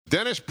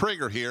Dennis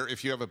Prager here.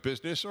 If you have a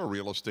business or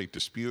real estate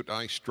dispute,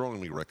 I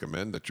strongly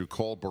recommend that you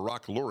call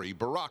Barak Lurie.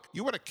 Barak,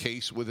 you had a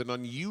case with an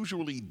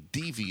unusually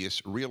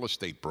devious real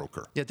estate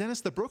broker. Yeah, Dennis,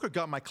 the broker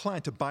got my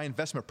client to buy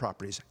investment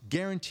properties,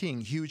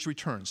 guaranteeing huge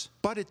returns.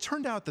 But it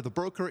turned out that the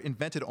broker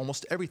invented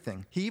almost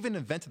everything. He even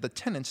invented the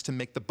tenants to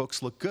make the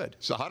books look good.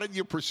 So how did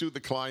you pursue the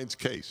client's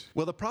case?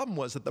 Well, the problem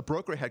was that the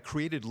broker had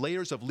created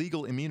layers of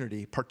legal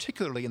immunity,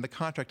 particularly in the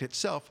contract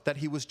itself, that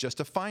he was just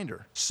a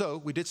finder.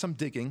 So we did some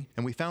digging,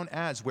 and we found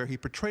ads where he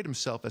portrayed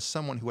himself as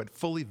someone who had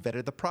fully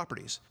vetted the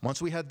properties.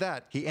 Once we had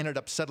that, he ended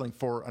up settling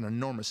for an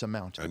enormous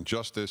amount. And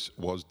justice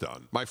was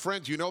done. My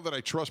friends, you know that I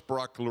trust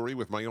Barak Lurie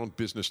with my own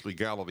business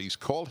legalities.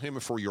 Call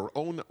him for your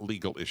own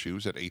legal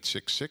issues at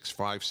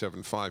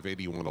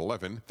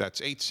 866-575-8111.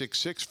 That's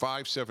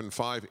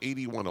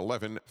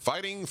 866-575-8111.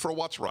 Fighting for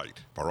what's right.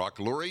 Barak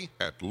Lurie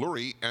at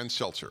Lurie and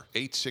Seltzer.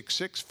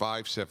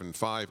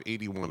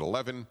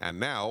 866-575-8111. And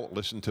now,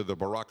 listen to the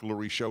Barak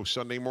Lurie Show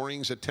Sunday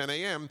mornings at 10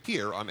 a.m.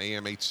 here on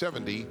AM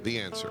 870, The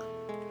Answer.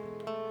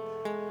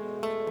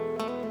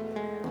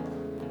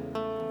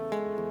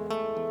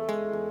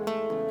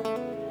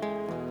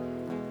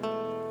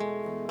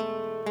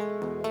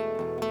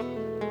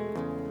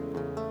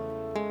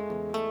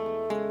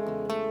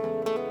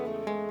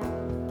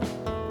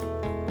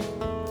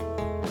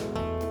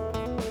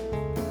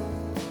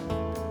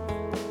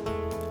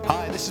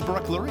 This is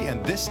Barak Lurie,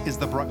 and this is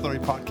the Barak Lurie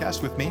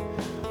Podcast with me,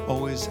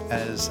 always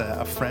as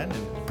a friend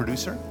and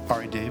producer,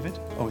 Ari David.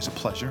 Always a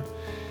pleasure.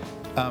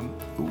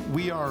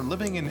 We are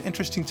living in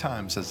interesting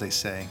times, as they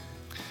say.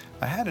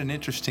 I had an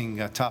interesting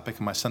topic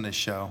in my Sunday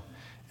show,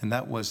 and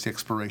that was the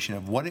exploration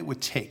of what it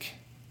would take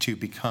to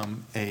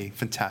become a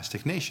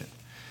fantastic nation.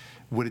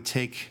 Would it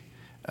take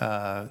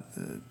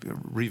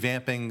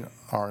revamping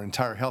our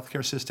entire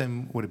healthcare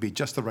system? Would it be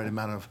just the right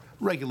amount of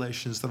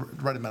regulations, the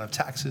right amount of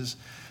taxes?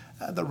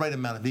 The right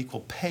amount of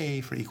equal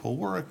pay for equal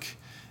work,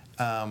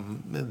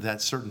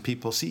 that certain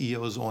people,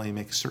 CEOs, only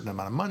make a certain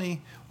amount of money.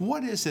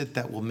 What is it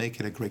that will make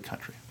it a great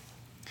country?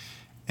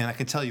 And I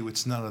can tell you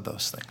it's none of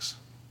those things.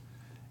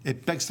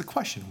 It begs the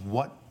question,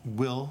 what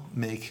will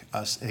make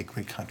us a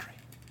great country?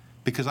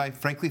 Because I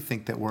frankly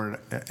think that we're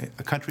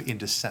a country in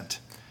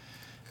descent.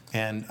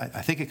 And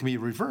I think it can be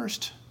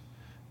reversed,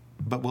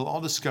 but we'll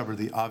all discover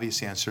the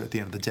obvious answer at the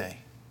end of the day.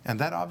 And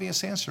that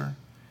obvious answer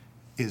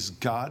is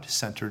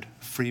God-centered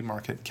free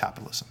market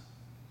capitalism.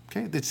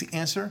 Okay, that's the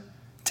answer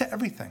to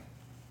everything,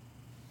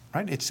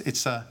 right?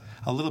 It's a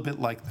little bit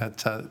like that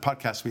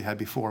podcast we had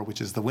before,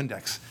 which is the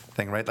Windex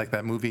thing, right? Like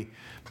that movie,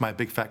 My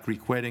Big Fat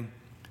Greek Wedding,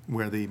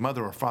 where the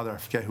mother or father, I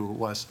forget who it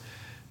was,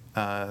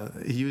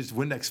 he used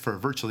Windex for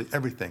virtually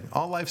everything.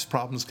 All life's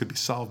problems could be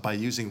solved by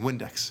using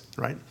Windex,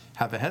 right?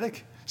 Have a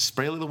headache?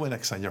 Spray a little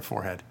Windex on your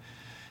forehead.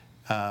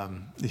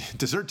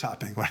 Dessert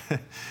topping,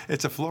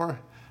 it's a floor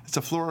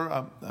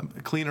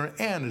cleaner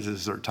and a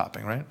dessert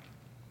topping, right?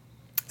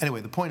 Anyway,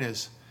 the point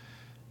is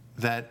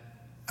that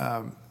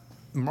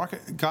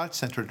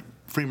God-centered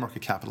free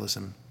market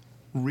capitalism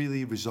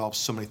really resolves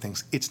so many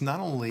things. It's not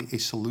only a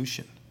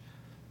solution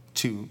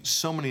to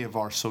so many of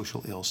our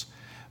social ills,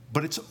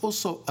 but it's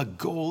also a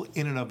goal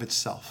in and of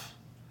itself.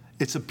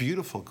 It's a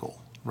beautiful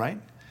goal,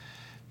 right?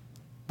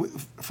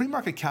 Free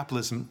market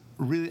capitalism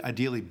really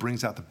ideally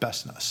brings out the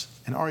best in us.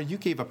 And Ari, you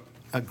gave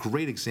a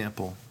great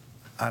example,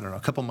 I don't know,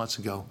 a couple months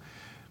ago,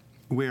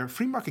 where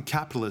free market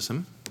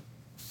capitalism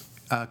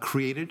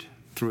created,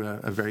 through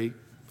a very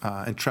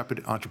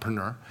intrepid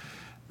entrepreneur,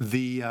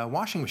 the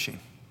washing machine.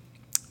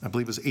 I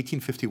believe it was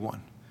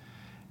 1851.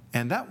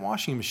 And that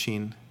washing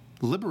machine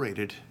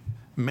liberated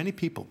many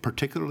people,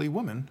 particularly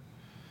women,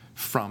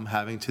 from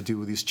having to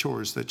do these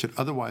chores that should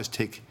otherwise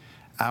take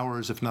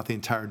hours, if not the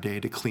entire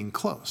day, to clean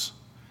clothes.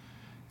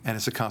 And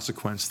as a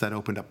consequence, that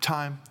opened up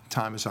time.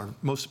 Time is our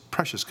most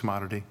precious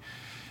commodity.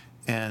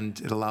 And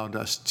it allowed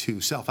us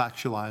to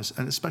self-actualize,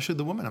 and especially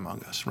the women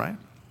among us, right?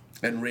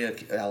 And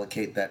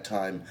reallocate that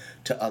time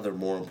to other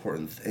more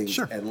important things.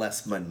 Sure. And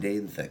less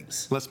mundane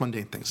things. Less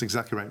mundane things,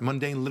 exactly right.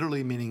 Mundane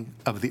literally meaning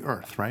of the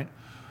earth, right?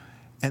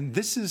 And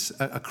this is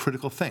a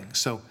critical thing.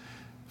 So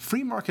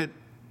free market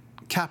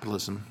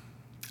capitalism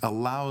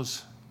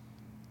allows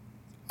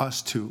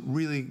us to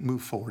really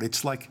move forward.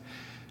 It's like,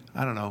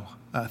 I don't know,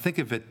 think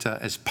of it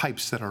as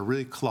pipes that are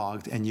really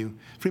clogged, and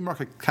free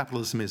market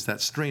capitalism is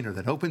that strainer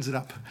that opens it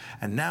up,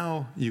 and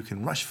now you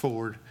can rush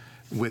forward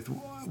with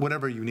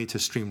whatever you need to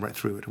stream right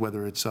through it,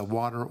 whether it's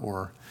water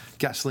or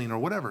gasoline or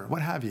whatever,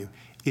 what have you.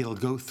 It'll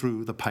go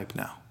through the pipe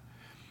now.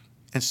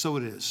 And so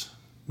it is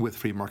with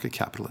free market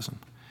capitalism.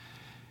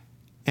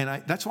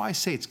 And that's why I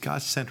say it's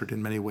God-centered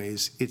in many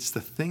ways. It's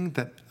the thing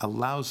that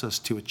allows us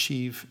to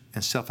achieve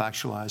and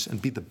self-actualize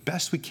and be the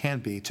best we can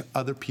be to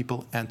other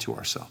people and to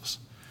ourselves.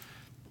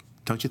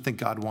 Don't you think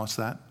God wants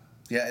that?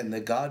 Yeah, and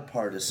the God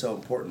part is so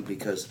important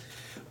because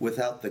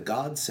without the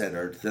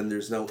God-centered, then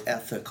there's no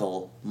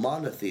ethical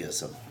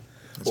monotheism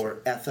or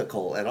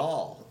ethical at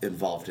all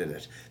involved in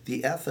it.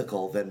 The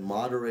ethical then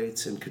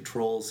moderates and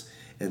controls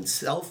and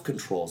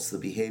self-controls the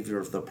behavior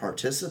of the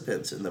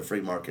participants in the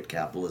free market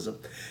capitalism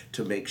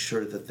to make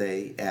sure that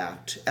they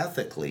act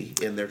ethically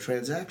in their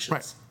transactions.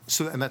 Right.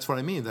 So, and that's what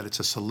I mean, that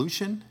it's a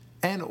solution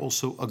and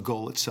also a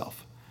goal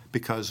itself.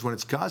 Because when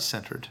it's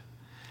God-centered,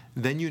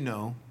 then you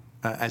know,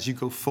 as you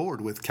go forward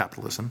with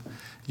capitalism,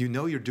 you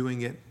know you're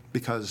doing it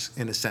because,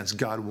 in a sense,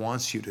 God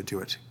wants you to do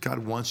it. God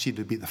wants you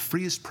to be the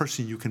freest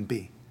person you can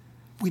be.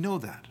 We know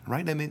that,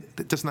 right? I mean,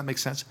 doesn't that make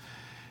sense?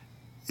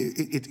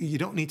 You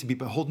don't need to be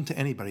beholden to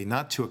anybody,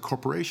 not to a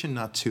corporation,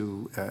 not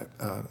to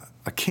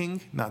a king,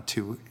 not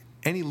to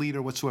any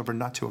leader whatsoever,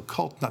 not to a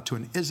cult, not to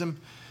an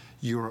ism.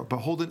 You're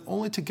beholden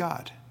only to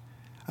God.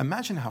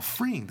 Imagine how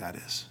freeing that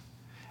is.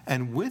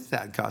 And with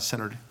that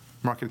God-centered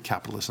market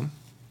capitalism,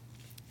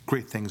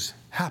 great things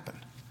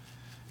happen.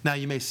 Now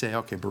you may say,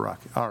 okay, Barak,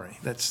 all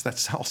right,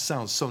 that all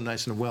sounds so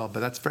nice and well, but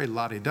that's very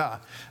la-di-da.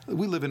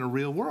 We live in a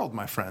real world,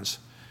 my friends.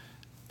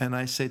 And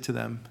I say to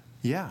them,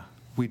 yeah,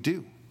 we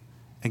do.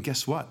 And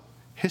guess what?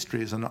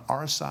 History is on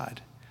our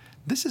side.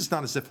 This is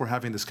not as if we're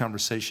having this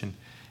conversation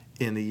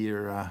in the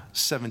year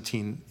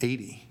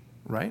 1780,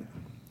 right?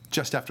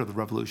 Just after the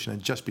revolution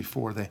and just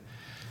before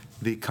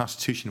the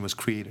Constitution was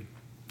created.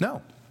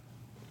 No.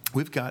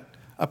 We've got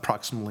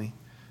approximately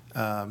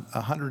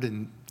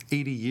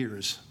 180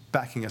 years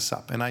backing us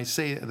up. And I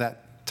say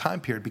that time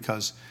period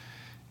because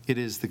it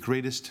is the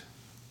greatest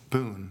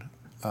boon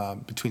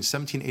between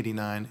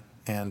 1789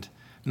 and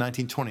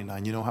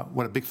 1929. You know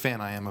what a big fan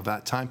I am of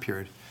that time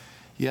period.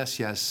 Yes,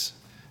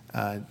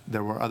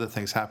 there were other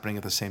things happening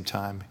at the same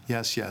time.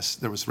 Yes,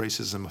 there was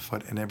racism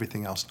afoot and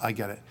everything else. I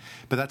get it.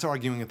 But that's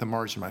arguing at the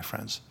margin, my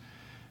friends.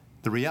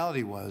 The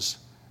reality was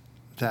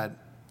that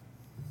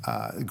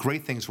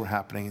great things were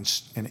happening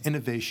in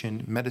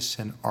innovation,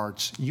 medicine,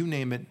 arts, you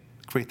name it,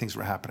 great things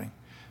were happening.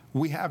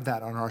 We have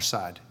that on our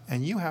side,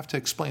 and you have to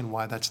explain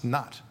why that's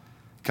not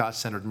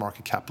God-centered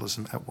market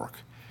capitalism at work.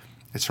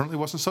 It certainly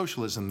wasn't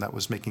socialism that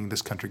was making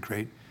this country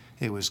great.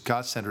 It was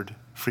God-centered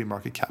free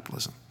market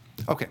capitalism.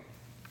 Okay,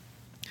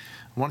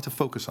 I wanted to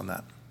focus on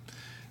that.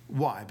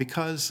 Why?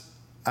 Because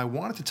I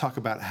wanted to talk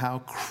about how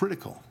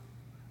critical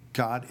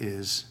God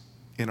is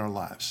in our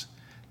lives,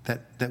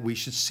 that we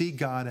should see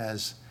God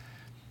as,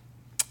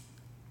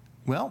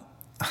 well,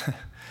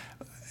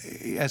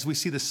 as we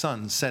see the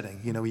sun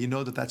setting, you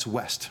know that that's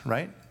west,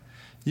 right?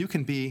 You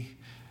can be,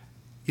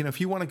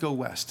 if you want to go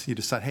west, you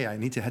decide, hey, I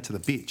need to head to the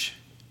beach,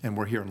 and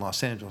we're here in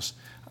Los Angeles.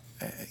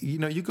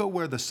 You go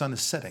where the sun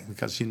is setting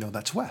because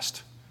that's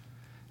west.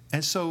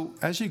 And so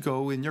as you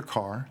go in your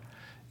car,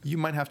 you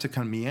might have to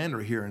kind of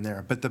meander here and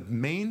there, but the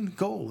main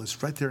goal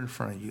is right there in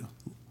front of you.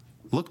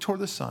 Look toward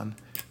the sun,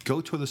 go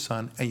toward the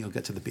sun, and you'll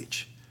get to the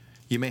beach.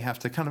 You may have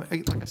to kind of,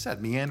 like I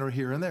said, meander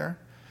here and there.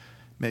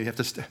 Maybe you have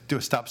to do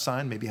a stop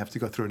sign. Maybe you have to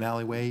go through an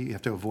alleyway. You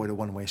have to avoid a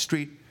one-way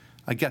street.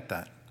 I get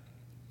that.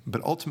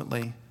 But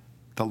ultimately,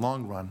 the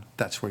long run,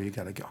 that's where you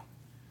got to go.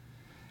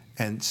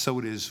 And so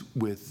it is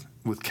with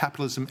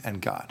capitalism and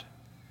God.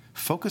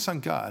 Focus on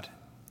God,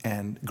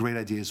 and great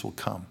ideas will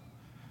come.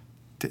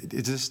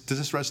 Does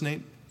this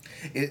resonate?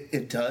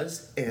 It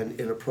does, and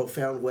in a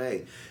profound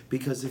way.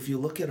 Because if you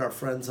look at our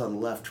friends on the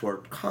left who are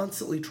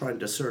constantly trying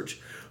to search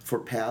for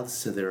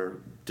paths to their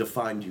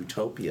defined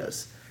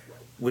utopias,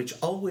 which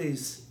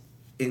always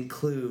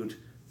include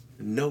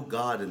no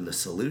God in the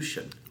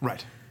solution.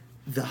 Right.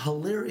 The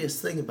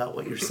hilarious thing about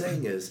what you're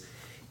saying is,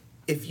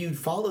 if you'd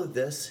followed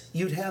this,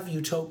 you'd have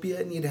utopia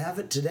and you'd have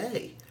it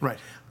today. Right.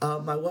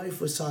 My wife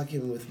was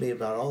talking with me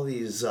about all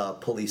these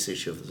police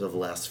issues of the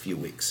last few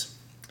weeks.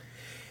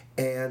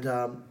 And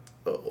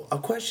a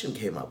question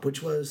came up,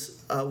 which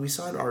was, we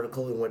saw an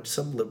article in which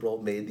some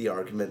liberal made the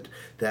argument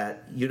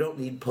that you don't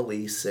need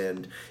police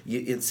and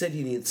instead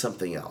you need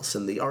something else.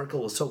 And the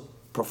article was so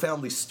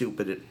profoundly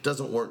stupid, it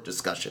doesn't warrant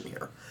discussion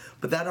here.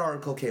 But that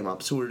article came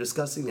up, so we were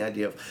discussing the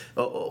idea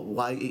of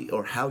why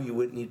or how you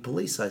wouldn't need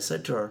police. I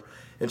said to her,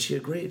 and she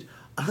agreed,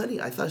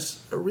 honey, I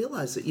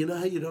realized that,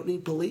 how you don't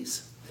need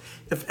police?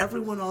 If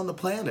everyone on the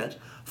planet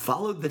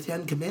followed the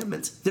Ten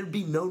Commandments, there'd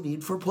be no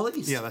need for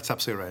police. Yeah, that's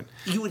absolutely right.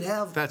 You would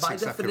have, by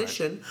exactly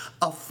definition,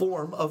 right. a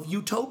form of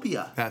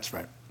utopia. That's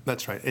right.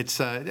 It's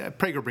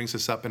Prager brings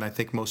this up, and I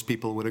think most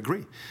people would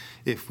agree.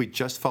 If we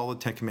just followed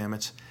the Ten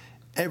Commandments,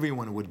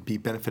 everyone would be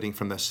benefiting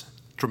from this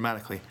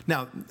dramatically.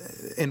 Now,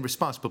 in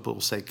response, people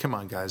will say, come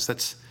on, guys,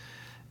 that's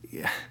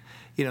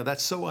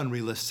so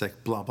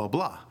unrealistic, blah, blah,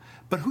 blah.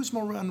 But who's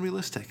more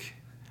unrealistic?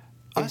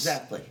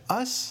 Exactly.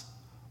 Us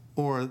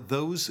or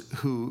those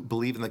who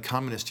believe in the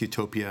communist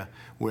utopia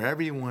where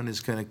everyone is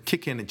going to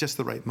kick in at just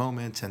the right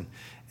moment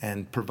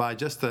and provide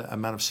just the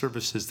amount of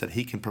services that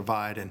he can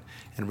provide and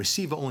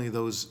receive only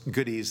those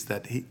goodies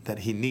that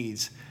he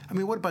needs. I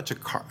mean, what a bunch of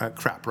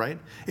crap, right?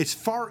 It's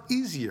far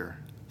easier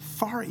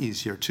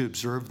to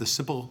observe the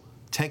simple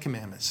Ten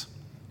Commandments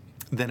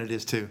than it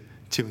is to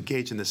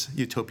engage in this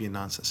utopian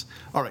nonsense.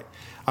 All right,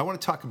 I want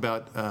to talk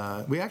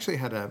about. We actually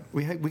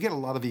we get a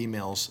lot of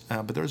emails,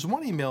 but there's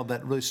one email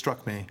that really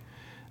struck me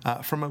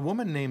from a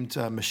woman named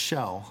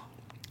Michelle,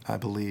 I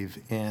believe,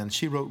 and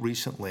she wrote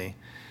recently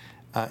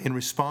in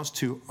response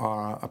to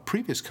a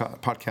previous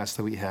podcast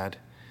that we had,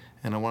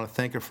 and I want to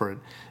thank her for it.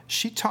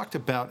 She talked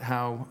about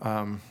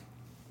how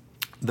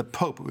the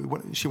Pope,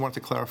 she wanted to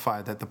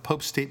clarify that the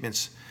Pope's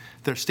statements,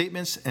 there are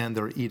statements and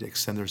there are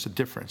edicts, and there's a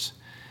difference.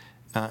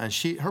 And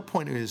her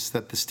point is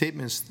that the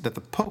statements that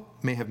the Pope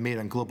may have made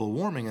on global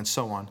warming and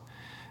so on,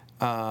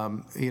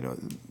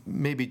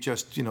 maybe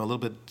just a little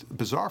bit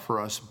bizarre for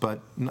us,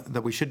 but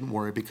that we shouldn't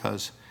worry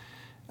because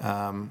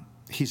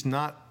he's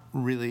not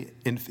really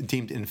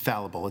deemed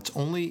infallible.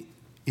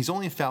 He's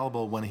only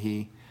infallible when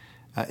he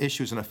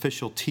issues an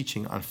official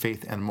teaching on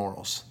faith and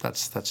morals.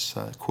 That's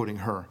quoting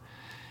her.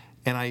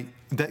 And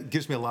that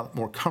gives me a lot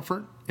more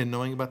comfort in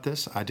knowing about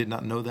this. I did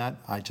not know that.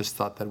 I just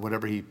thought that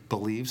whatever he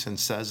believes and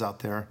says out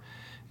there,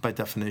 by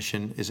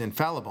definition, is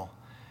infallible.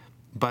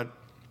 But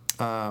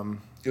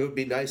it would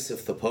be nice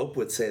if the Pope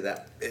would say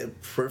that,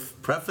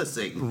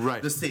 prefacing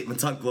the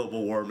statements on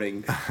global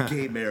warming,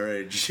 gay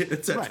marriage,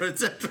 etc.,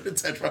 etc.,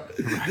 etc.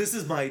 This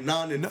is my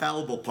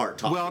non-infallible part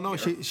talking. Well, no,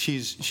 here.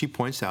 she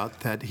points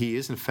out that he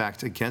is in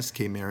fact against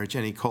gay marriage,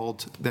 and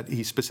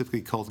he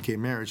specifically called gay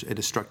marriage a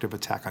destructive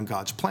attack on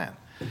God's plan.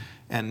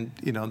 And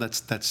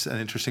that's an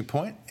interesting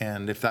point.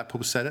 And if that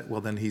Pope said it,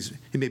 well, then he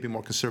may be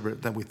more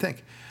conservative than we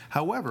think.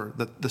 However,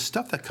 the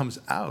stuff that comes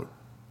out,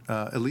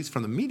 at least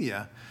from the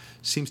media,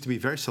 seems to be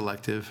very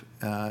selective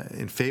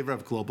in favor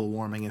of global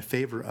warming, in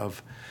favor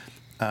of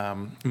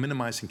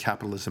minimizing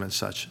capitalism and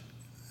such.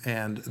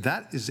 And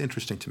that is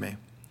interesting to me,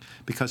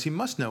 because he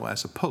must know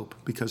as a pope,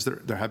 because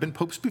there have been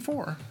popes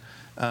before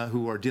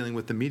who are dealing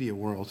with the media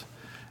world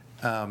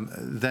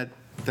that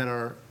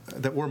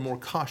were more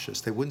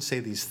cautious. They wouldn't say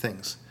these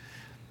things.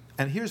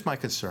 And here's my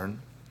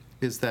concern,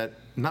 is that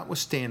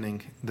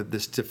notwithstanding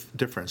this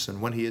difference in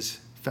when he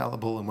is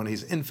fallible and when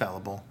he's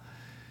infallible,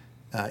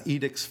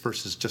 edicts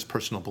versus just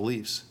personal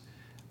beliefs,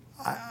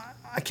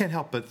 I can't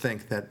help but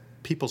think that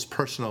people's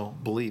personal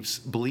beliefs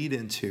bleed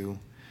into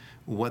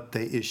what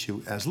they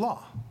issue as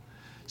law.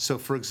 So,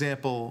 for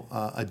example,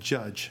 a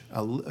judge,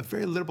 a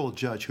very liberal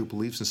judge who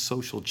believes in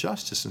social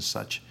justice and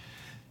such,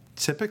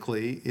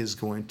 typically is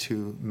going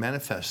to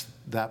manifest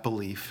that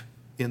belief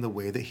in the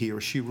way that he or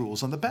she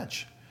rules on the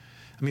bench.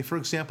 I mean, for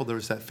example, there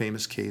was that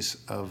famous case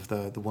of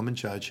the woman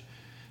judge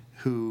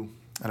who,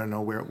 I don't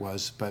know where it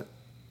was, but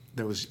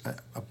there was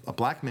a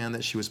black man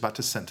that she was about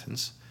to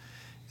sentence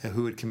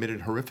who had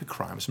committed horrific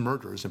crimes,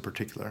 murders in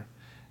particular,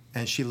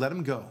 and she let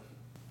him go.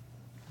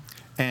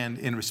 And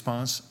in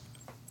response,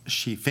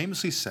 she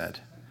famously said,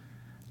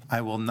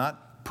 "I will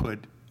not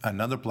put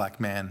another black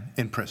man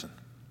in prison."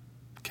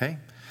 Okay?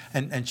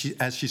 And she,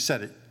 as she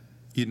said it,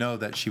 you know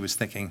that she was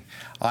thinking,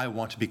 I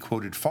want to be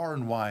quoted far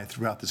and wide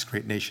throughout this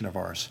great nation of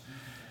ours.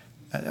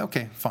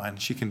 Okay, fine,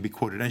 she can be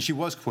quoted. And she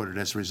was quoted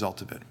as a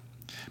result of it.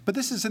 But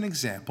this is an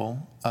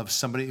example of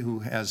somebody who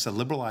has a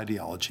liberal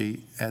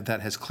ideology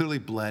that has clearly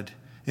bled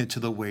into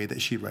the way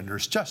that she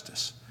renders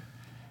justice.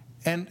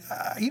 And,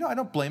 I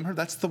don't blame her.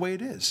 That's the way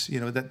it is.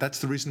 That's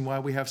the reason why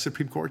we have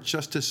Supreme Court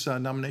justice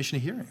nomination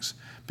hearings,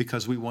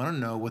 because we want to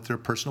know what their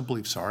personal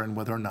beliefs are and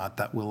whether or not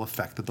that will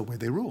affect the way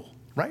they rule,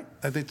 right?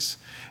 It's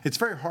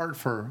very hard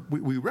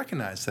we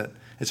recognize that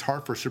it's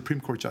hard for a Supreme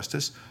Court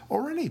justice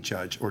or any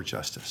judge or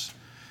justice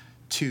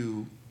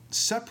to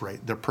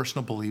separate their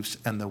personal beliefs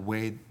and the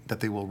way that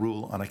they will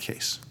rule on a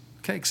case,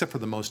 okay, except for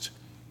the most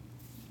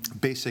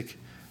basic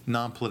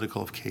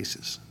non-political of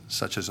cases,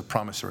 such as a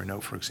promissory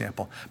note, for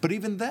example. But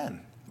even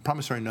then, a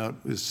promissory note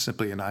is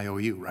simply an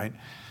IOU, right?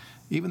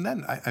 Even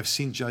then, I've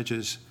seen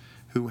judges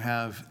who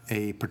have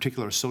a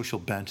particular social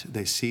bent.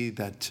 They see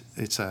that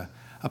it's a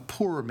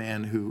poorer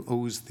man who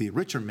owes the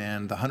richer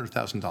man the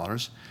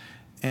 $100,000,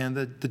 and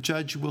the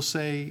judge will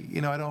say,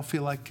 I don't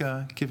feel like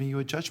giving you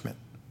a judgment,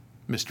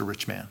 Mr.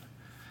 Rich Man.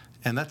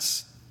 And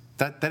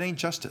that ain't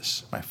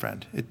justice, my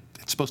friend.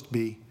 It's supposed to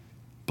be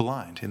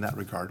blind in that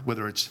regard,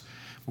 whether it's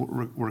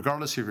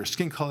regardless of your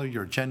skin color,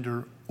 your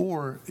gender,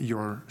 or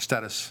your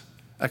status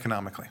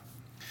economically.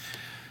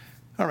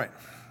 All right.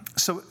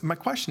 So my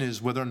question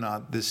is whether or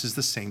not this is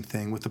the same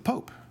thing with the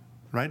Pope,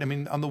 right? I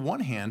mean, on the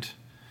one hand,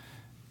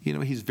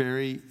 he's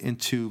very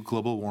into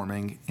global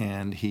warming,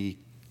 and he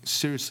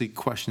seriously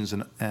questions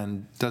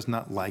and does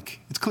not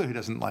like, it's clear he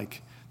doesn't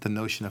like the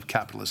notion of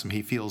capitalism.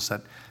 He feels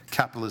that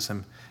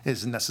capitalism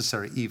is a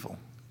necessary evil.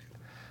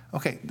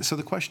 Okay, so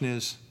the question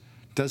is,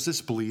 does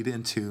this bleed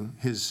into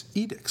his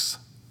edicts?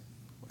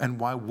 And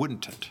why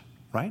wouldn't it,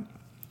 right?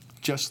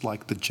 Just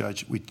like the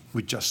judge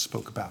we just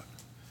spoke about.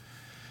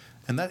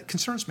 And that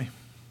concerns me.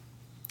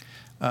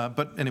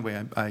 But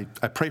anyway, I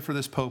pray for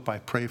this Pope. I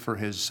pray for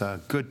his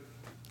good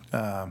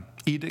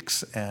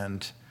edicts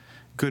and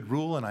good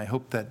rule, and I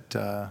hope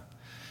that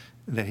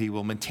he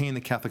will maintain the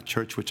Catholic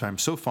Church, which I'm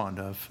so fond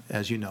of.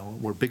 As you know,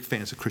 we're big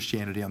fans of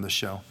Christianity on this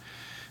show.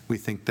 We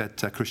think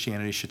that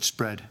Christianity should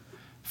spread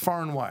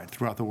far and wide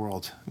throughout the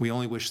world. We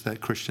only wish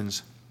that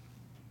Christians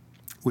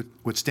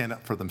would stand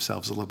up for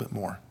themselves a little bit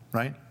more,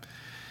 right?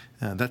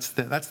 That's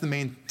the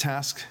main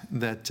task,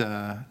 that's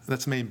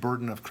the main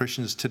burden of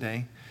Christians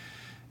today.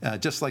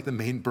 Just like the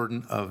main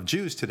burden of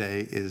Jews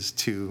today is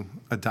to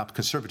adopt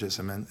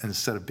conservatism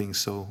instead of being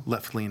so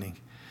left-leaning,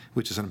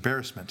 which is an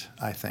embarrassment,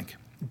 I think.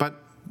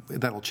 But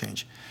that'll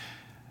change.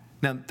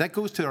 Now, that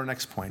goes to our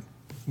next point,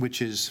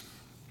 which is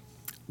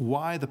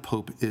why the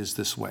Pope is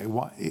this way.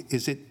 Why,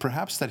 is it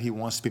perhaps that he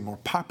wants to be more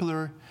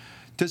popular?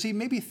 Does he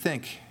maybe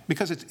think,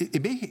 because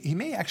he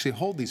may actually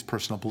hold these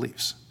personal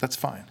beliefs, that's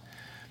fine,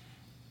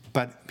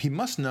 but he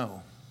must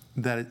know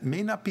that it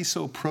may not be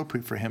so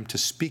appropriate for him to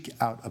speak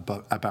out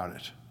about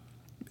it,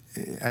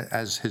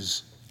 as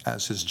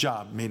his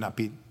job may not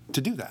be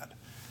to do that.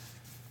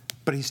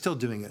 But he's still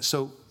doing it.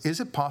 So is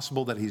it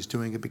possible that he's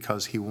doing it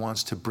because he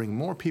wants to bring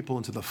more people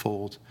into the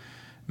fold,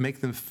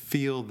 make them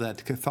feel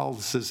that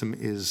Catholicism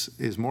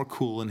is more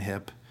cool and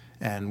hip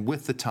and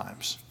with the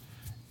times,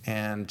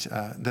 and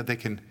that they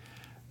can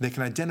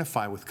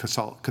identify with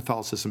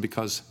Catholicism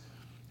because,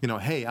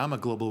 hey, I'm a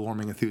global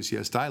warming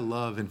enthusiast. I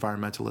love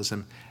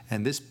environmentalism,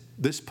 and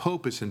this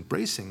Pope is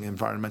embracing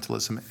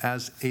environmentalism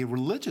as a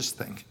religious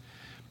thing.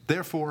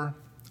 Therefore,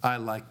 I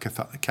like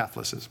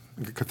Catholicism.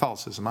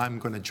 I'm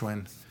going to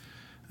join,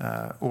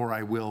 or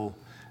I will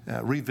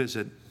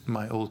revisit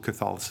my old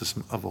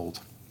Catholicism of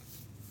old.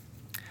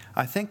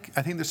 I think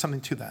there's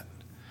something to that,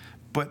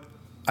 but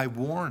I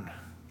warn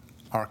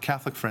our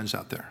Catholic friends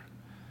out there.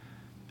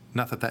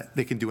 Not that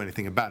they can do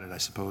anything about it, I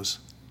suppose.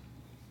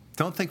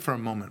 Don't think for a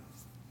moment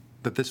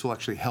that this will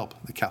actually help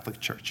the Catholic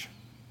Church.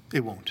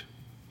 It won't.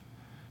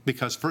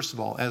 Because, first of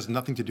all, it has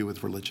nothing to do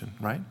with religion,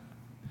 right?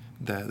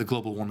 The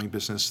global warming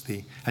business,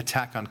 the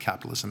attack on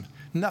capitalism,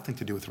 nothing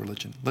to do with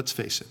religion. Let's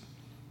face it.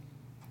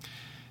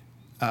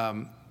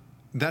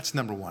 That's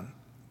number one.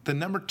 The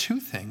number two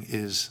thing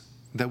is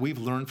that we've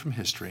learned from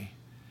history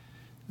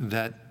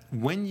that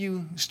when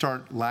you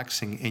start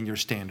laxing in your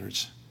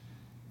standards,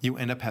 you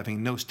end up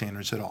having no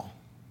standards at all.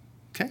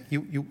 Okay?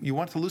 You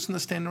want to loosen the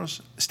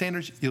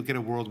standards, you'll get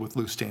a world with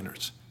loose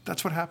standards.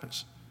 That's what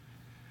happens.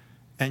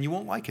 And you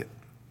won't like it.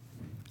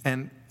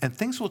 And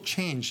things will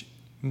change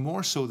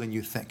more so than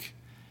you think.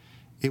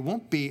 It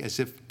won't be as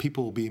if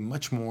people will be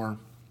much more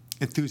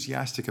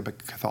enthusiastic about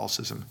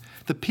Catholicism.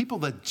 The people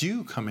that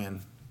do come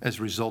in as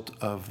a result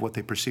of what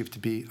they perceive to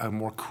be a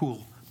more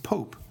cool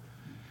Pope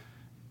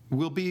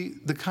will be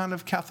the kind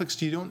of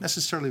Catholics you don't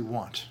necessarily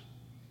want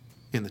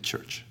in the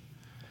church.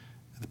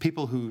 The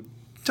people who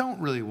don't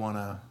really want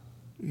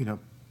to,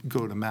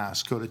 go to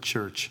Mass, go to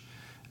church,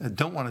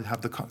 don't want to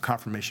have the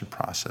confirmation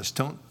process,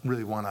 don't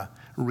really want to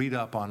read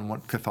up on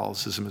what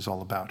Catholicism is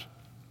all about.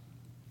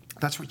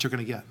 That's what you're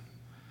going to get.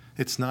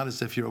 It's not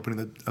as if you're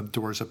opening the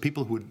doors of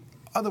people who would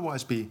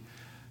otherwise be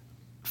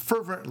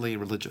fervently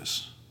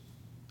religious,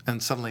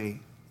 and suddenly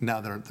now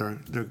they're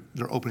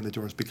opening the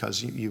doors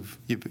because you've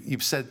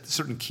said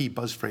certain key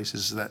buzz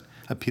phrases that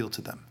appeal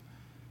to them.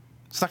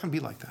 It's not going to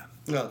be like that.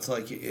 No, it's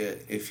like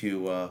if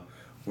you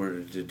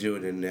were to do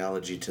an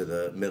analogy to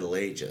the Middle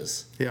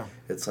Ages. Yeah.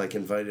 It's like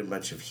inviting a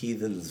bunch of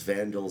heathens,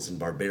 vandals, and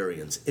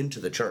barbarians into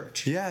the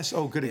church. Yes.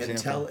 Oh, good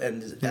example.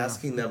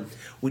 Asking them,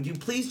 would you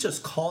please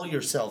just call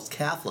yourselves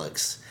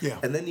Catholics? Yeah.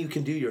 And then you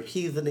can do your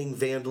heathening,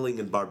 vandaling,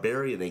 and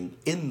barbarianing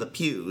in the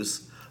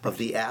pews of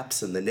the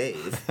apse and the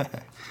nave.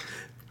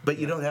 But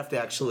you don't have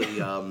to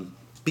actually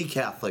be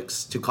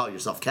Catholics to call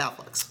yourself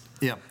Catholics.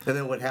 Yeah. And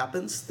then what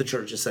happens? The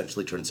church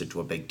essentially turns into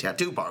a big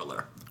tattoo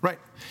parlor. Right.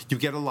 You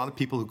get a lot of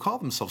people who call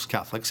themselves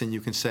Catholics, and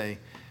you can say,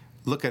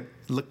 look at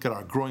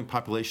our growing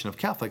population of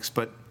Catholics,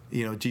 but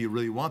do you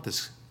really want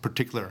this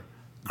particular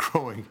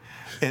growing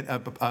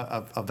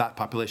of that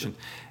population?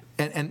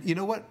 And you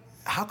know what?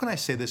 How can I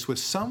say this with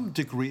some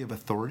degree of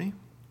authority?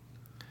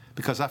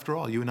 Because after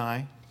all, you and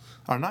I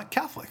are not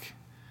Catholic,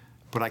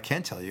 but I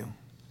can tell you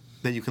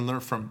that you can learn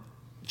from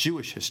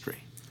Jewish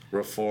history. The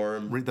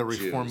Reform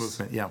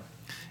movement, yeah.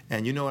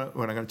 And you know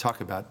what I'm going to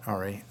talk about,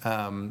 Ari.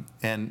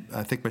 And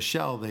I think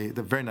Michelle, the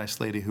very nice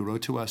lady who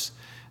wrote to us,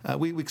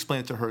 we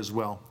explained it to her as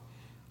well.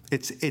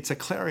 It's a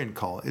clarion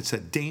call. It's a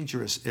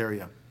dangerous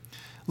area.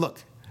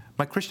 Look,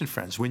 my Christian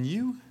friends, when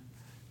you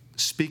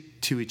speak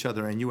to each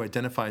other and you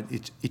identify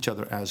each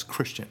other as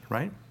Christian,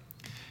 right?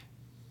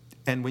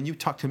 And when you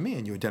talk to me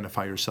and you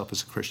identify yourself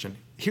as a Christian,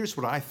 here's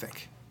what I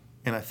think,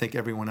 and I think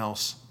everyone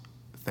else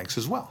thinks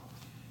as well.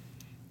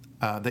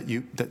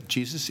 That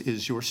Jesus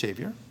is your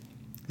Savior.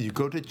 You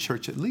go to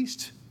church at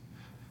least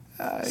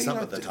some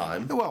of the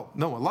time. Well,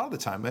 no, a lot of the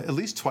time, at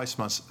least twice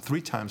a month, 3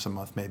 times a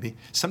month, maybe,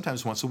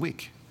 sometimes once a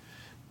week.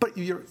 But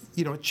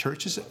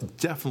church is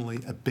definitely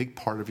a big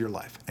part of your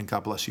life, and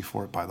God bless you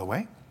for it, by the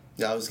way.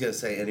 Yeah, I was going to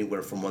say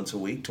anywhere from once a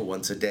week to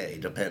once a day,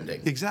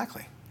 depending.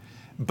 Exactly.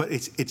 But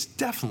it's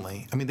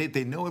definitely,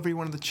 they know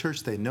everyone in the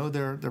church. They know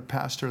their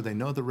pastor. They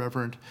know the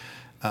reverend.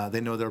 They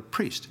know their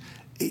priest.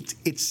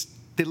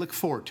 They look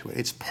forward to it.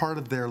 It's part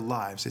of their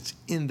lives. It's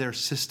in their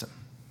system,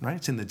 right?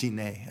 It's in the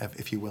DNA,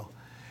 if you will.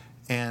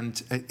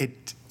 And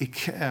it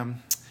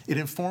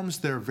informs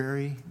their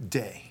very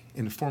day. It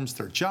informs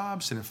their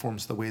jobs. It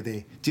informs the way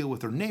they deal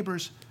with their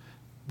neighbors,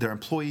 their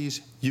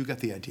employees. You get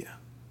the idea.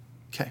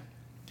 Okay.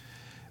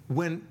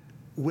 When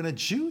a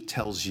Jew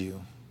tells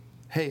you,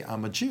 hey,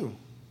 I'm a Jew,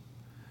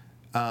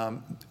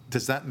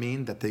 does that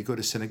mean that they go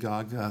to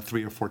synagogue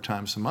 3 or 4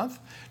 times a month?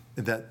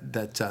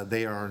 That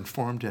they are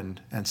informed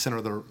and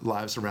center their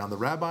lives around the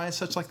rabbi and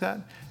such like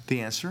that?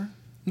 The answer,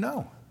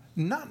 no,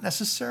 not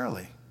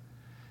necessarily.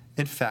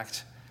 In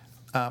fact,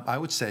 I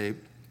would say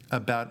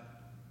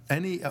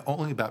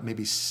only about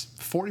maybe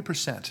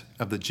 40%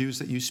 of the Jews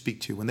that you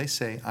speak to, when they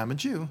say, I'm a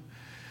Jew,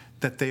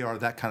 that they are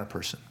that kind of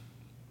person.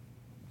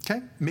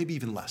 Okay? Maybe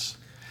even less.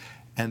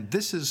 And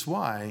this is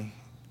why,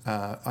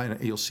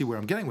 you'll see where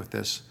I'm getting with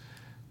this,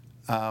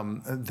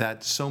 that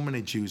so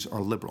many Jews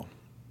are liberal,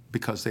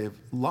 because they have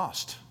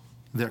lost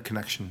their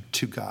connection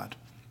to God.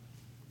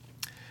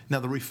 Now,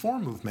 the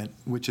Reform movement,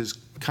 which is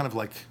kind of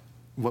like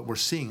what we're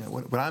seeing,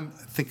 what I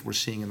think we're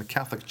seeing in the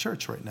Catholic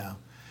Church right now,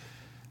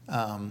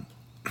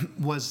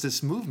 was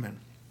this movement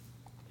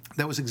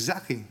that was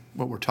exactly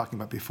what we're talking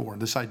about before.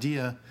 This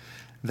idea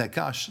that,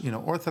 gosh,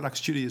 Orthodox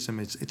Judaism,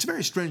 it's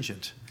very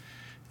stringent.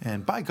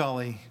 And by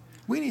golly,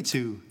 we need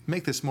to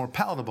make this more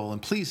palatable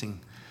and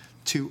pleasing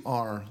to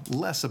our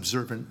less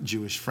observant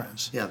Jewish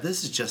friends. Yeah,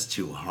 this is just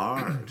too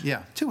hard.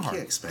 Yeah, too hard. You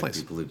can't expect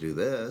people to do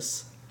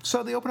this.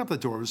 So they open up the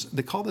doors.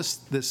 They call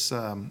this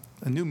a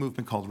new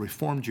movement called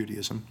Reform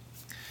Judaism.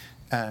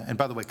 And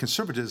by the way,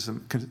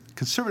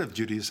 conservative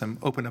Judaism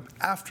opened up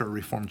after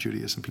Reform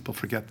Judaism. People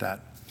forget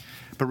that.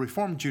 But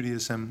Reform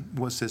Judaism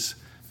was this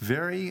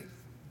very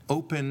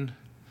open,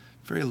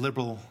 very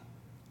liberal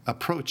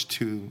approach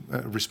to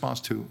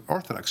response to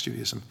Orthodox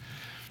Judaism.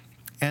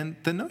 And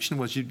the notion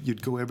was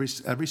you'd go every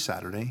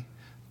Saturday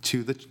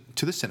to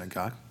the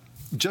synagogue,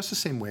 just the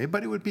same way,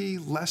 but it would be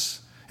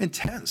less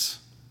intense,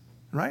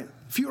 right?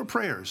 Fewer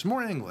prayers,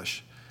 more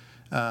English.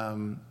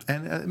 And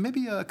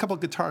maybe a couple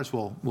of guitars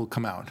will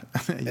come out.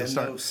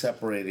 No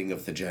separating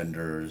of the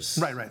genders.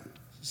 Right.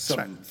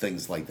 Some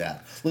things like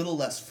that. A little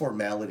less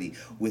formality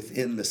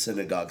within the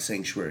synagogue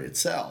sanctuary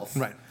itself.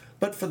 Right.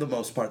 But for the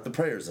most part, the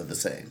prayers are the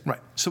same. Right.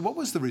 So what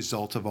was the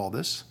result of all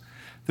this?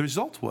 The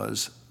result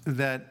was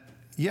that,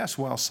 yes,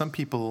 while some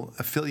people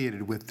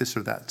affiliated with this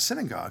or that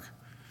synagogue,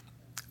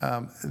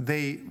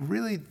 they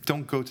really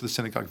don't go to the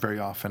synagogue very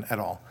often at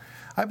all.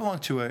 I belong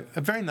to a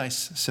very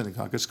nice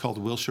synagogue. It's called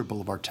Wilshire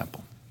Boulevard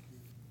Temple.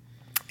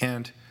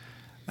 And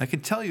I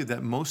can tell you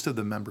that most of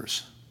the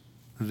members,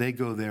 they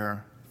go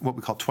there, what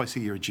we call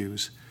twice-a-year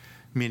Jews,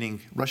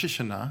 meaning Rosh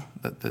Hashanah,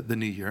 the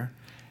New Year,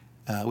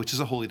 which is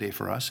a holy day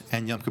for us,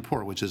 and Yom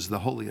Kippur, which is the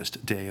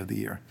holiest day of the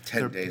year.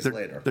 10 days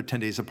later. They're 10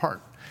 days apart.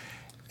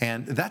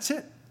 And that's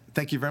it.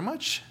 Thank you very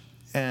much.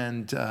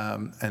 And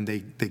they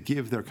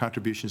give their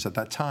contributions at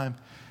that time,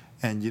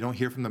 and you don't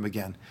hear from them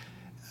again.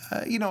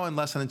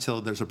 Unless and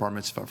until there's a bar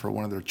mitzvah for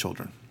one of their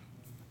children.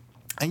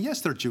 And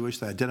yes, they're Jewish,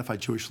 they identify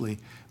Jewishly,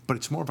 but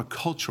it's more of a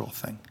cultural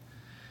thing.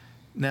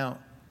 Now,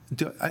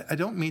 I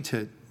don't mean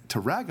to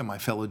rag on my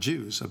fellow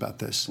Jews about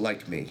this.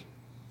 Like me.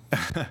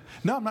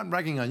 No, I'm not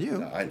ragging on you.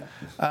 No,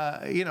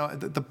 I know.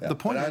 The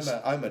point is...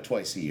 I'm a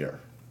twice a year.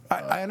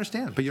 I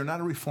understand, but you're not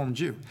a Reformed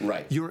Jew.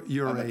 Right.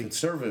 You're I'm a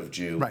conservative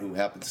Jew who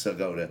happens to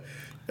go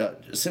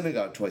to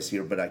synagogue twice a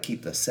year, but I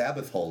keep the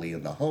Sabbath holy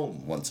in the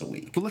home once a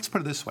week. Well, let's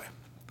put it this way.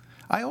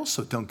 I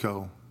also don't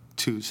go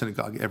to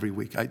synagogue every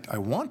week. I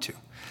want to,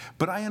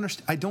 but I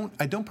understand.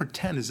 I don't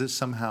pretend as if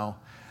somehow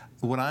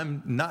what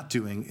I'm not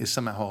doing is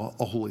somehow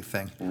a holy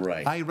thing.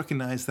 Right. I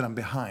recognize that I'm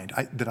behind.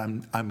 That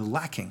I'm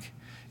lacking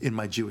in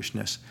my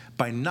Jewishness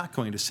by not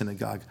going to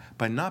synagogue,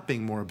 by not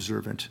being more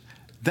observant.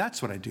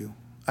 That's what I do.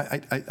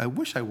 I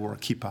wish I wore a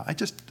kippah. I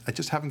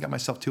just haven't got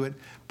myself to it.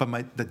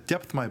 But the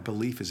depth of my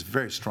belief is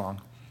very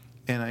strong,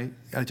 and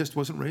I just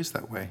wasn't raised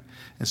that way,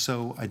 and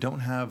so I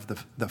don't have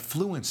the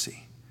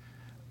fluency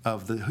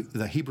of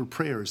the Hebrew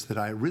prayers that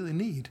I really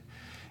need.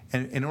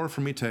 And in order for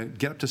me to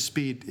get up to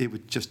speed, it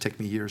would just take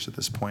me years at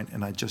this point,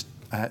 and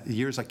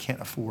years I can't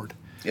afford.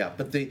 Yeah,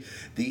 but the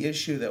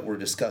issue that we're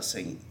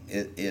discussing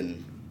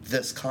in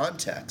this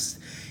context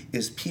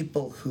is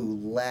people who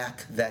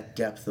lack that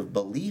depth of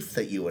belief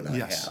that you and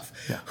I have,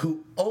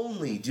 who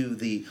only do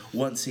the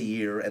once a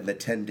year and the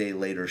 10-day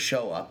later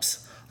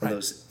show-ups on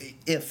those,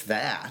 if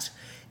that,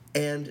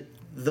 and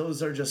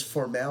those are just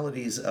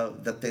formalities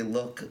that they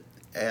look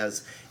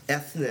as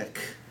ethnic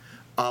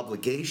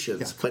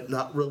obligations, but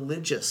not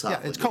religious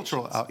obligations.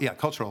 It's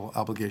cultural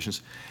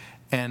obligations,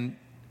 and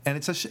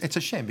it's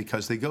a shame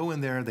because they go in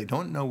there, they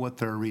don't know what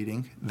they're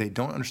reading, they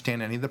don't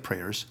understand any of the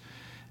prayers,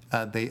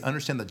 they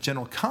understand the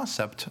general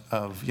concept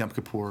of Yom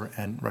Kippur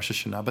and Rosh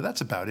Hashanah, but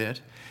that's about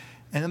it,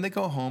 and then they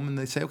go home and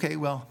they say, okay,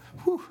 well,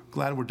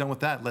 glad we're done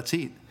with that, let's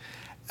eat.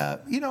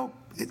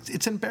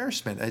 It's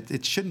embarrassment.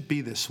 It shouldn't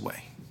be this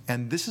way,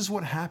 and this is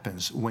what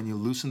happens when you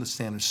loosen the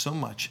standards so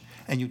much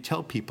and you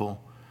tell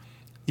people.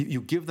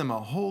 You give them a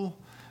whole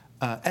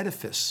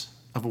edifice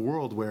of a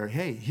world where,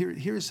 hey,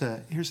 here's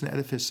an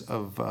edifice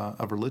of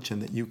religion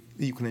that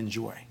you can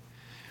enjoy,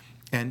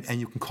 and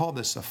you can call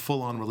this a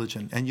full-on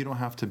religion, and you don't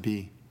have to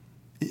be,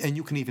 and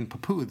you can even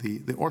poo-poo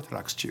the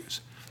Orthodox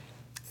Jews,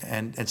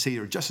 and say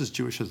you're just as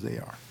Jewish as they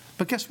are.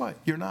 But guess what?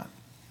 You're not,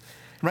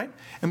 right?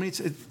 I mean,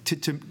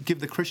 to give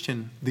the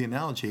Christian the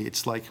analogy,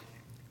 it's like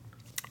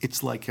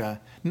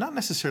not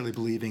necessarily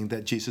believing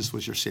that Jesus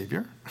was your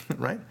Savior,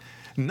 right?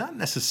 Not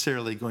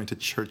necessarily going to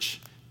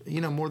church,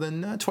 more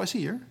than twice a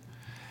year.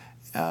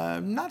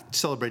 Not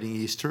celebrating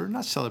Easter,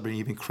 not celebrating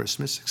even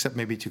Christmas, except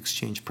maybe to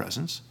exchange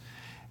presents.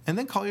 And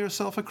then call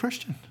yourself a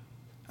Christian.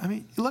 I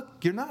mean, look,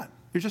 you're not.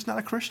 you're just not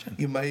a Christian.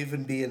 You might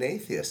even be an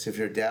atheist if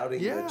you're doubting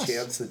Yes. the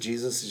chance that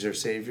Jesus is your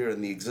Savior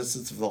and the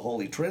existence of the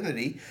Holy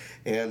Trinity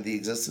and the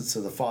existence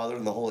of the Father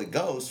and the Holy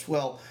Ghost.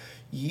 Well,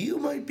 you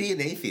might be an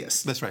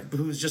atheist. That's right.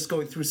 Who's just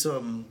going through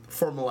some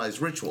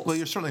formalized rituals. Well,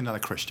 you're certainly not a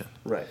Christian.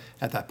 Right.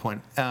 At that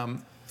point.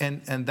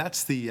 And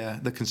that's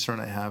the concern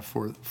I have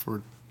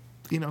for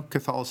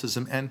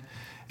Catholicism and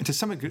to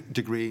some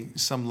degree,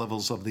 some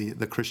levels of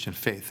the Christian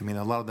faith. I mean,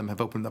 a lot of them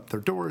have opened up their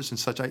doors and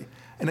such.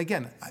 And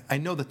again, I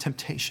know the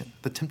temptation.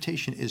 The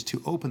temptation is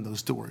to open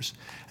those doors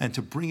and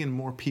to bring in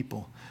more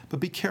people. But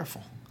be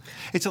careful.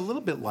 It's a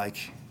little bit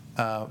like,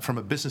 from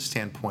a business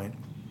standpoint,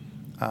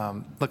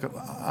 look,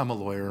 I'm a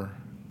lawyer.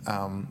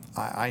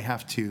 I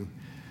have to,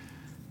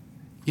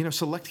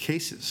 select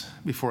cases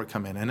before I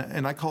come in.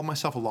 And I call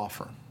myself a law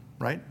firm,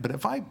 right? But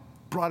if I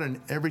brought in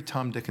every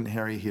Tom, Dick, and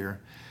Harry here,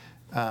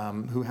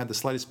 who had the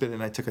slightest bit,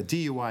 and I took a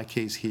DUI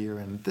case here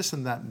and this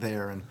and that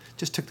there and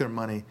just took their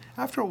money.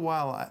 After a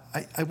while,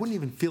 I wouldn't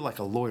even feel like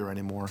a lawyer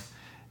anymore.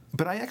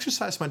 But I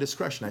exercise my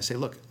discretion. I say,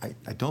 look,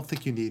 I don't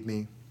think you need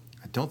me.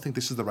 I don't think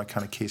this is the right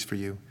kind of case for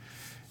you.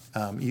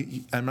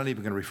 I'm not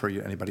even going to refer you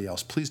to anybody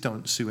else. Please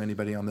don't sue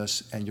anybody on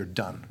this, and you're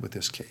done with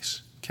this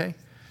case, okay?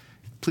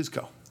 Please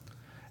go.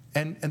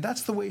 And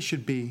that's the way it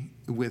should be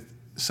with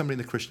somebody in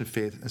the Christian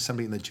faith and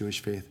somebody in the Jewish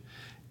faith.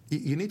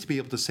 You need to be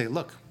able to say,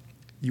 look,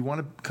 you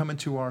want to come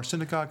into our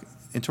synagogue,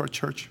 into our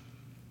church?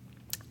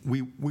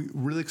 We're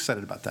really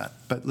excited about that.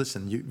 But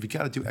listen, you've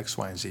got to do X,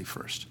 Y, and Z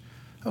first.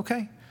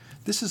 Okay?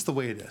 This is the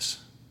way it is.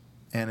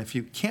 And if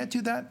you can't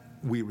do that,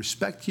 we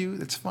respect you.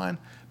 That's fine.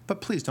 But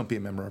please don't be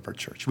a member of our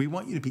church. We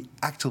want you to be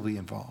actively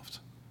involved.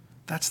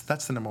 That's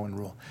the number one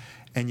rule.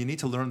 And you need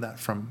to learn that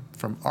from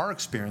our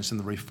experience in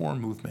the Reform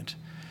movement.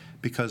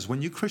 Because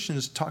when you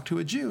Christians talk to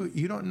a Jew,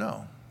 you don't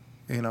know.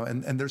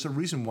 And there's a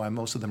reason why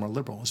most of them are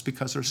liberal. It's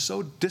because they're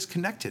so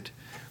disconnected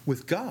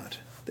with God.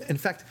 In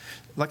fact,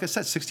 like I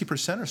said,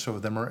 60% or so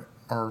of them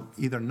are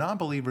either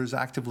non-believers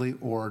actively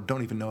or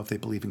don't even know if they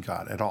believe in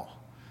God at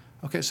all.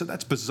 Okay, so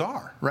that's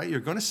bizarre, right?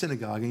 You're going to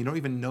synagogue and you don't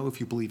even know if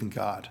you believe in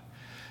God.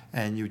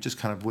 And you're just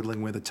kind of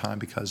whittling away the time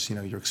because,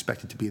 you're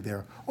expected to be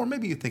there. Or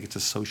maybe you think it's a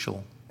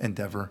social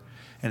endeavor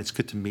and it's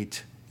good to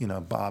meet,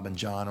 Bob and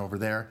John over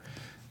there.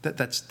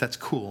 That's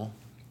cool,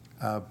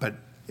 but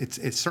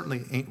it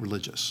certainly ain't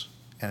religious.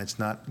 And it's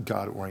not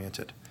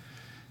God-oriented.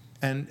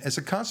 And as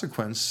a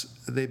consequence,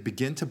 they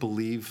begin to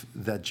believe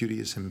that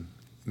Judaism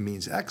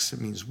means X, it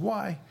means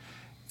Y,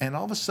 and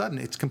all of a sudden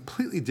it's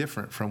completely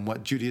different from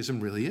what Judaism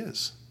really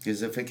is.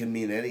 Because if it can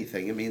mean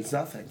anything, it means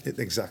nothing.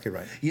 Exactly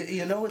right.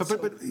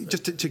 But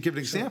just to give an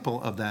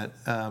example of that,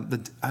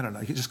 I don't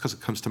know, just because it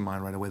comes to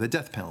mind right away, the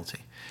death penalty.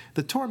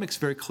 The Torah makes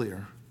very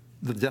clear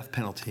the death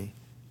penalty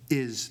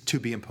is to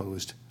be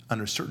imposed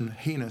under certain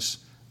heinous,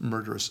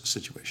 murderous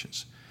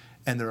situations.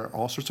 And there are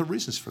all sorts of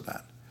reasons for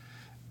that.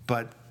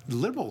 But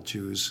liberal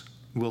Jews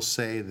will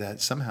say that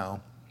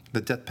somehow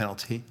the death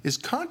penalty is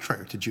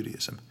contrary to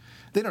Judaism.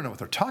 They don't know what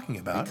they're talking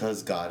about.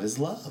 Because God is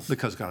love.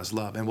 Because God is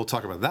love. And we'll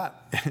talk about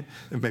that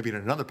maybe in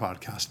another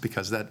podcast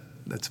because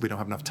that's we don't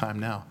have enough time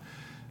now.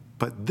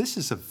 But this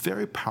is a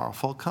very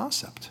powerful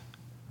concept.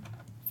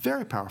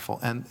 Very powerful.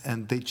 And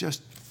they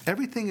just,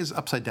 everything is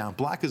upside down.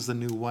 Black is the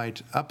new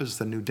white, up is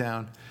the new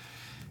down.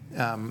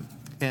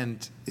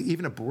 And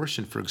even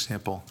abortion, for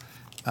example,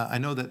 I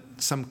know that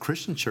some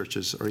Christian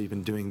churches are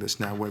even doing this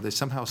now where they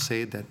somehow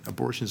say that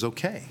abortion is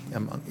okay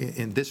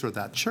in this or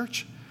that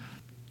church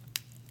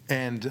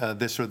and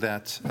this or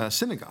that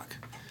synagogue.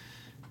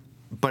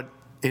 But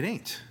it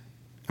ain't.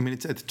 I mean,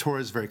 the Torah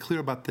is very clear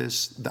about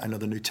this. I know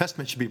the New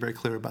Testament should be very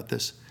clear about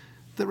this.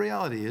 The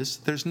reality is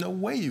there's no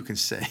way you can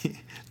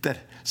say that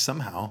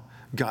somehow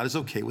God is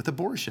okay with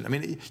abortion. I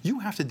mean, you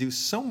have to do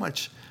so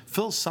much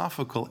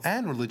philosophical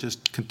and religious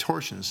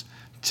contortions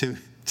to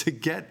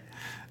get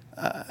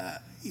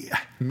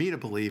me to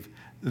believe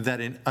that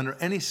under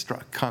any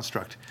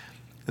construct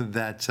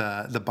that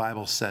the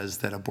Bible says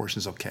that abortion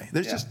is okay.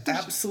 There's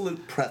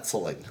absolute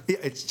pretzeling. Yeah,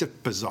 it's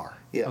just bizarre.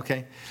 Yeah.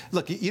 Okay.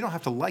 Look, you don't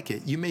have to like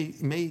it. You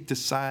may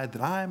decide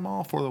that I'm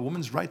all for the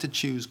woman's right to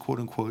choose, quote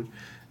unquote,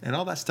 and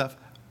all that stuff.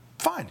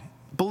 Fine,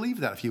 believe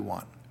that if you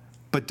want,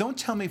 but don't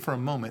tell me for a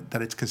moment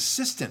that it's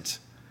consistent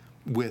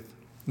with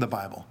the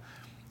Bible.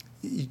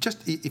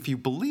 If you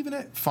believe in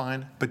it,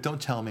 fine, but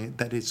don't tell me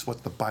that it's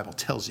what the Bible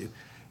tells you.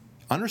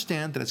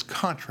 Understand that it's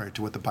contrary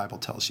to what the Bible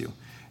tells you.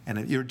 And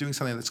if you're doing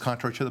something that's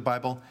contrary to the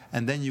Bible,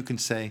 and then you can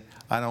say,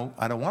 I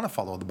don't want to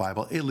follow the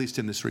Bible, at least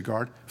in this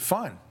regard,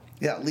 fine.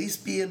 Yeah, at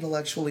least be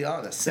intellectually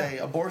honest. Say,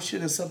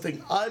 abortion is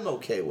something I'm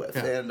okay with,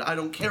 and I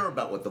don't care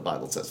about what the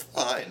Bible says.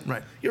 Fine.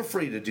 Right. You're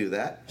free to do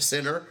that,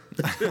 sinner.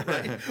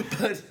 Right?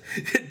 But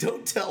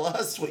don't tell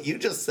us what you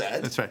just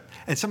said. That's right.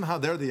 And somehow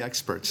they're the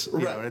experts.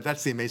 Right.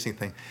 That's the amazing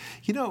thing.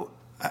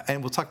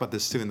 And we'll talk about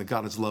this too in the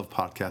God is Love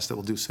podcast that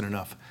we'll do soon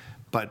enough.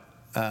 But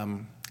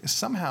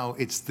somehow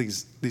it's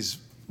these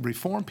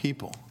Reformed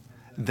people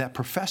that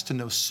profess to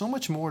know so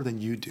much more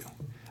than you do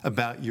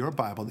about your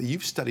Bible that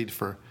you've studied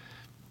for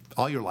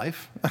all your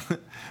life,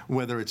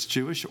 whether it's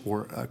Jewish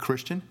or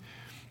Christian.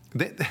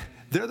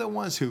 They're the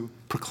ones who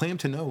proclaim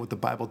to know what the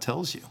Bible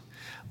tells you.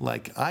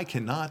 Like, I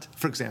cannot,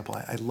 for example,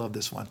 I love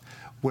this one,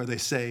 where they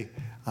say,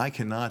 I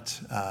cannot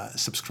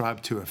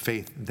subscribe to a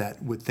faith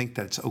that would think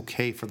that it's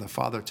okay for the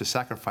father to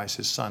sacrifice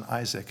his son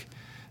Isaac,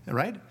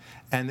 right?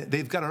 And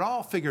they've got it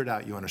all figured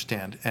out, you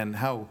understand, and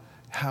how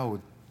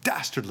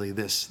dastardly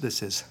this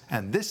is.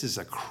 And this is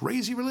a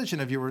crazy religion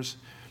of yours.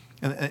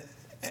 And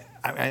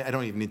I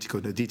don't even need to go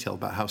into detail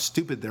about how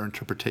stupid their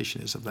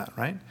interpretation is of that,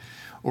 right?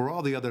 Or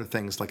all the other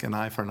things like an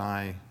eye for an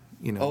eye,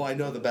 you know. Oh, I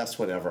know the best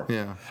one ever.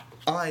 Yeah.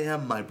 I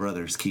am my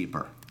brother's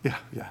keeper.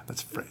 Yeah,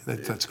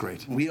 that's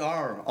great. We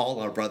are all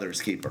our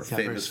brother's keeper, Yeah,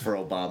 famous for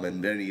Obama,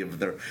 and many of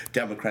the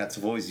Democrats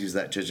have always used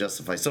that to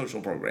justify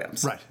social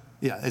programs. Right.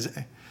 Yeah.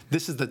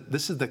 This is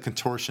the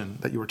contortion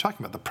that you were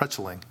talking about, the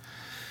pretzeling.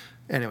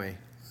 Anyway,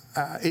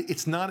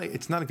 it's not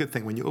a good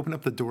thing when you open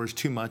up the doors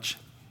too much.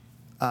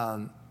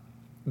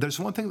 There's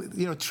one thing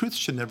that, truth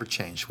should never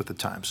change with the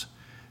times.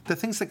 The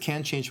things that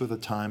can change with the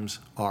times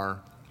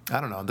are,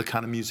 I don't know, the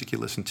kind of music you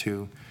listen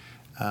to,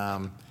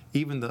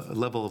 even the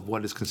level of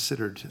what is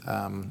considered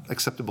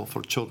acceptable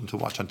for children to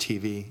watch on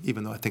TV,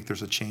 even though I think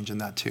there's a change in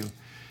that too.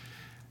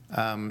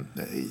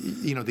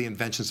 The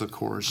inventions, of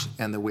course,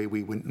 and the way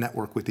we would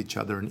network with each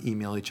other and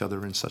email each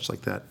other and such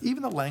like that.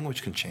 Even the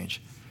language can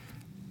change.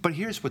 But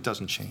here's what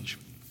doesn't change.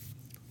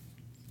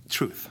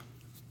 Truth,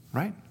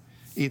 right?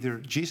 Either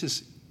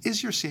Jesus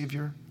is your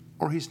Savior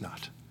or he's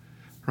not,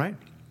 right?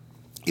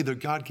 Either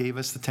God gave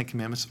us the Ten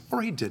Commandments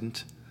or he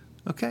didn't,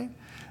 okay?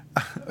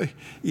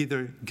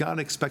 Either God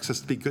expects us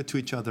to be good to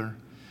each other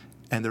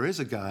and there is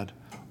a God,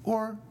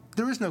 or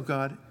there is no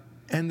God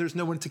and there's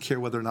no one to care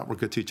whether or not we're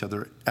good to each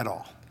other at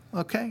all,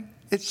 okay?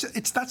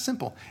 It's that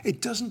simple.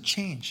 It doesn't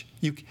change.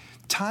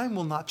 Time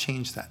will not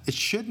change that. It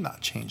should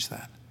not change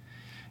that.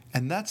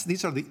 And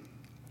these are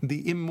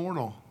the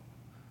immortal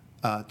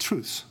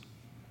truths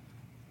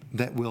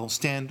that will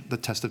stand the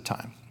test of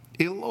time.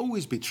 It'll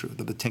always be true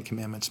that the Ten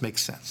Commandments make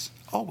sense.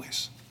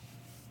 Always.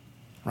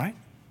 Right?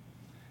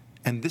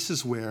 And this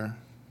is where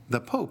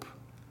the Pope,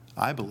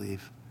 I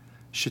believe,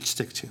 should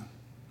stick to.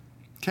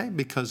 Okay?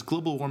 Because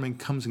global warming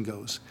comes and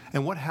goes.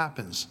 And what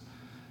happens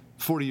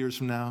 40 years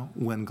from now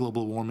when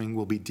global warming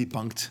will be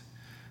debunked?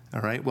 All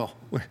right? Well,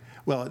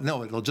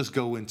 no, it'll just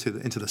go into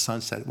the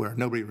sunset where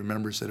nobody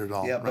remembers it at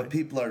all. Yeah, right? but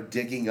people are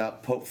digging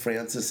up Pope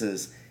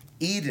Francis's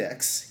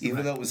edicts,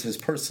 even though it was his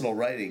personal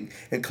writing,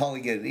 and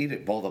calling it an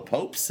edict. Well, the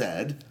Pope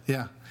said,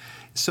 yeah.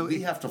 So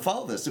we have to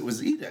follow this. It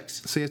was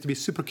edicts. So you have to be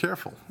super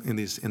careful in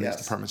these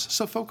departments.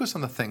 So focus on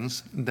the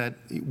things that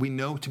we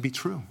know to be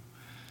true.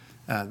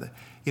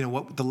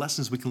 What the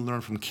lessons we can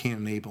learn from Cain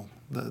and Abel,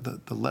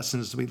 the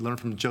lessons we learn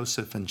from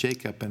Joseph and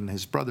Jacob and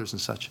his brothers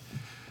and such.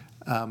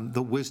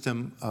 The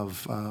wisdom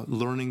of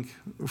learning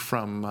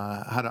from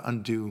how to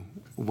undo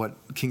what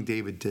King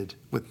David did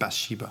with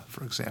Bathsheba,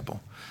 for example,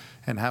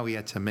 and how he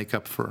had to make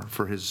up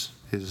for his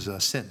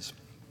sins.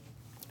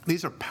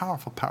 These are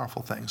powerful,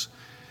 powerful things.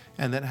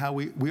 And then how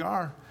we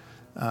try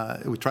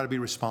to be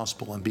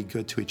responsible and be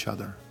good to each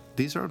other.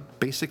 These are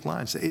basic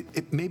lines.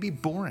 It may be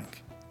boring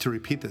to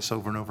repeat this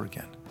over and over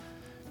again,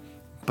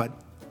 but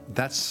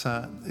that's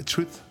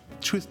truth.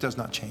 Truth does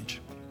not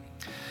change.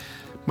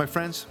 My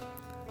friends,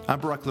 I'm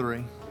Barak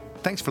Lurie.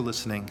 Thanks for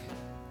listening.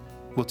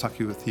 We'll talk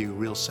with you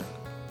real soon.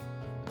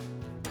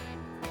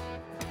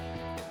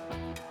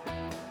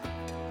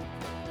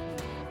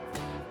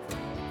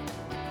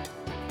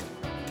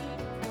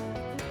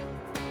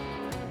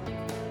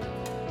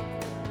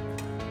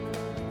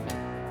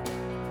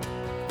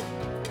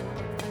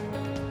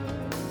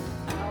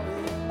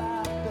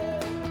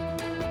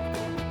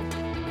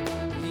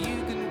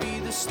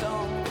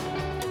 Stone,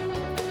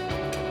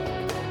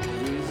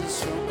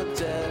 raises from the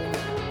dead,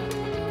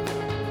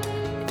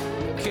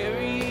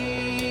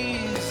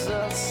 carries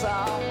us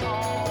out.